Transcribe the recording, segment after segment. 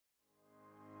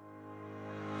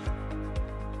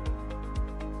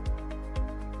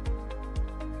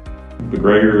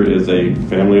McGregor is a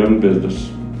family-owned business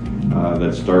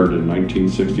that started in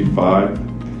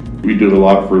 1965. We do a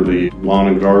lot for the lawn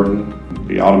and garden,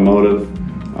 the automotive,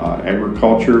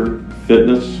 agriculture,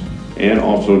 fitness, and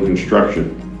also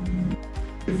construction.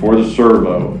 Before the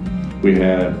servo, we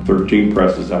had 13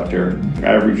 presses out there.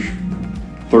 Average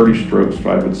 30 strokes,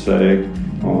 I would say,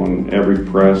 on every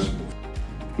press.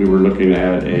 We were looking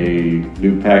at a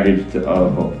new package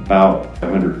of about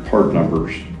 100 part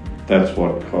numbers. That's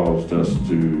what caused us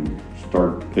to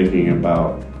start thinking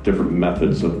about different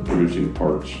methods of producing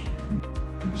parts.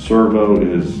 Servo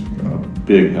is a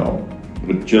big help.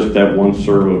 With just that one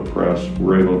servo press,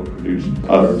 we're able to produce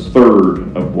a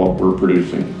third of what we're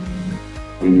producing.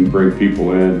 When you bring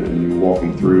people in and you walk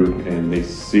them through and they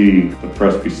see the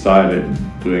press beside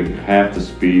it doing half the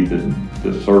speed that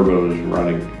the servo is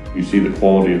running, you see the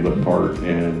quality of the part,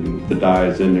 and the die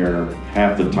is in there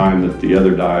half the time that the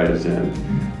other die is in.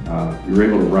 You're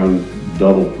able to run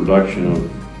double production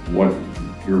of what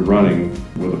you're running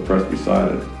with a press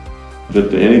beside it.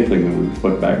 Just anything that we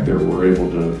put back there, we're able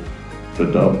to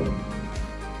double.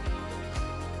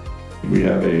 We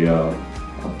have a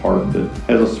part that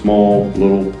has a small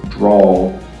little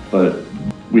draw, but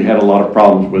we had a lot of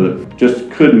problems with it.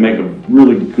 Just couldn't make a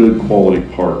really good quality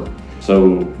part.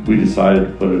 So we decided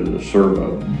to put it in a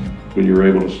servo. When you're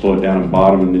able to slow it down at the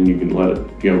bottom and then you can let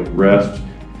it rest,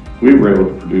 we were able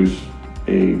to produce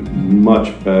a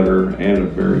much better and a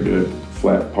very good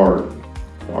flat part.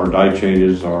 Our die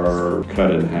changes are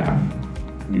cut in half.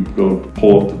 You go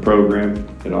pull up the program,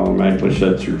 it automatically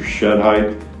sets your shed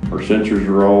height. Our sensors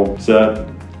are all set.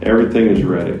 Everything is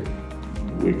ready.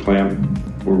 We clamp,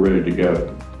 we're ready to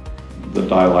go. The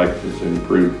die life is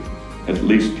improved at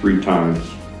least 3 times.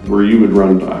 Where you would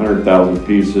run 100,000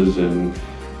 pieces and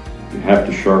have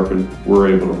to sharpen,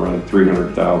 we're able to run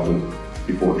 300,000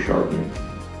 before sharpening.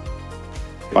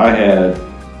 If I had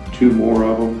 2 more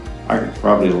of them, I could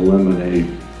probably eliminate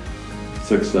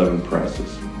 6, 7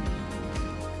 presses.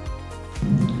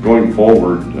 Going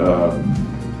forward,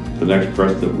 the next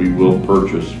press that we will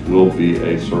purchase will be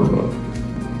a servo.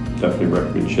 Definitely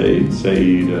recommend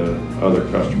SEYI to other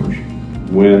customers.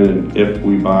 When and if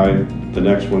we buy the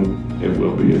next one, it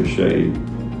will be a SEYI.